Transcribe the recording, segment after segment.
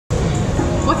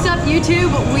What's up,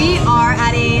 YouTube? We are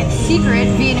at a secret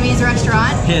Vietnamese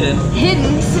restaurant. Hidden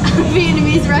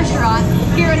Vietnamese restaurant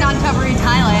here in Nonthaburi,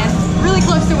 Thailand. Really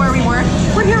close to where we were.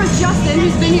 We're here with Justin,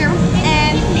 who's been here,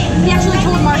 and he actually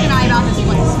told Mark and I about this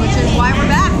place, which is why we're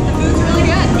back. The food's really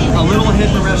good. A little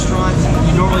hidden restaurant.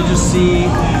 You normally just see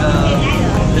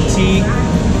the tea,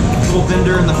 little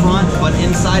vendor in the front, but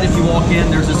inside, if you walk in,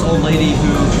 there's this old lady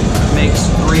who makes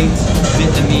great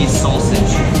Vietnamese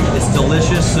sausage. It's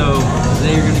delicious, so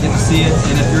today you're gonna get to see it.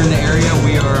 And if you're in the area,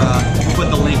 we'll put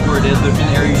the link where it is. But if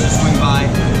you're in the area, you should swing by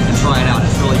and try it out.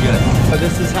 It's really good. So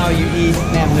this is how you eat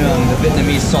Naem Nueng, the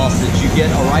Vietnamese sausage. You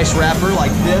get a rice wrapper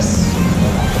like this,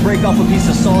 break off a piece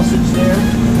of sausage there, and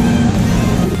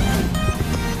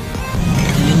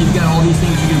then you've got all these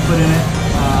things you can put in it.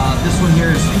 This one here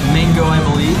is mango, I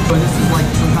believe. So this is like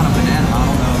some kind of banana. I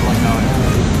don't know, like a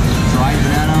dried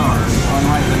banana or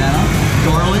unripe banana.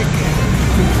 Garlic,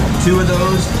 2 of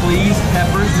those, please.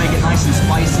 Peppers, make it nice and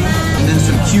spicy. And then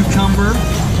some cucumber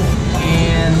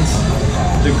and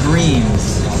the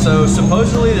greens. So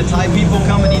supposedly the Thai people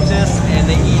come and eat this, and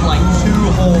they eat like 2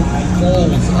 whole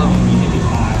bowls of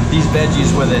these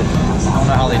veggies with it. I don't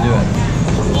know how they do it.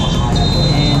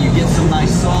 And you get some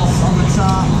nice sauce on the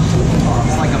top.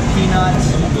 It's like a peanut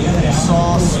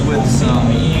sauce with some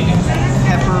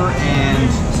pepper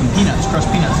and some peanuts,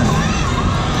 crushed peanuts in it.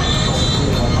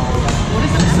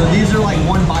 So these are like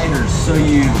 1-biters. So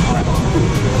you,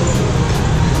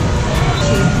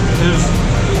 it is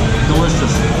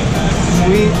delicious.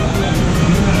 Sweet,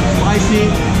 spicy,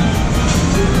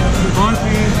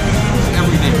 crunchy,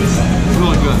 everything. It's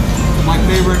really good. My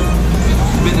favorite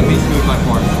Vietnamese food by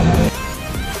far.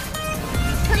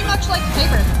 It's pretty much like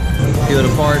paper. Peel it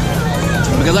apart.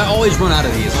 Because I always run out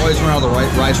of these. I always run out of the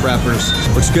rice wrappers.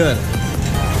 Looks good.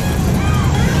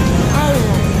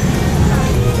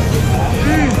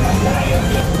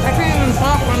 I can't even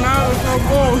talk, my mouth is so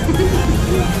full.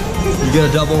 You get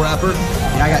a double wrapper?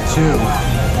 Yeah, I got 2.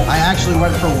 I actually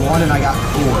went for 1 and I got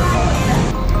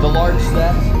 4. The large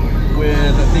set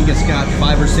with, I think it's got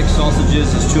 5 or 6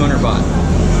 sausages is 200 baht.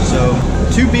 So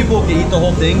 2 people can eat the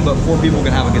whole thing, but 4 people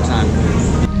can have a good time.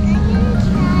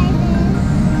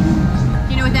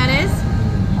 You know what that is?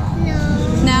 No.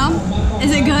 No?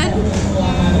 Is it good?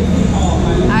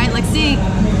 All right, let's see.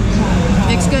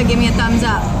 Looks good, give me a thumbs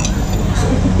up.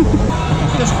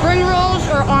 The spring rolls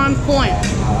are on point.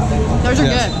 Those are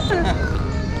good.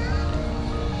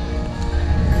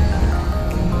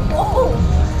 Oh,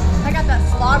 I got that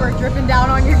slobber dripping down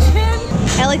on your chin.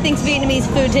 Ellie thinks Vietnamese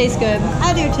food tastes good.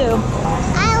 I do too.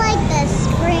 I like the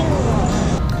spring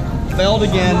roll. Failed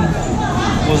again,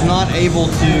 was not able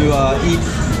to eat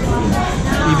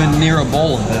even near a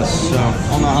bowl of this, so I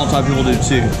don't know how Thai people do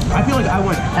too. I feel like I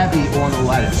went heavy on the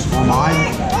lettuce on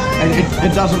mine, and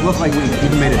it doesn't look like we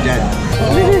even made a dent. I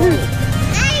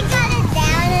got it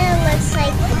down and it looks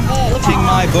like this. King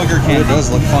My booger candy. It does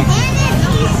look funky.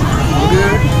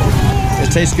 And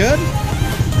it tastes good. It tastes good?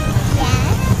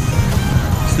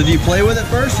 Yes. So do you play with it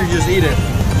first or just eat it?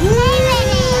 Play with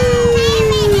it.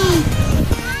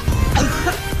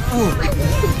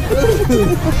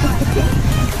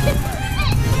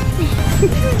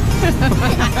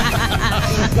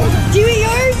 Do you eat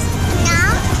yours? No.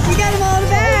 You got them all in the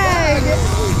bag.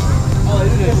 Oh,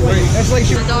 it is great. That's like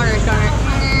My daughter's got it.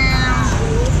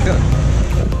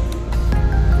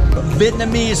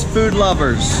 Vietnamese food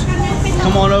lovers,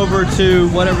 come on over to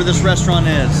whatever this restaurant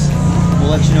is. We'll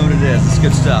let you know what it is. It's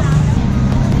good stuff.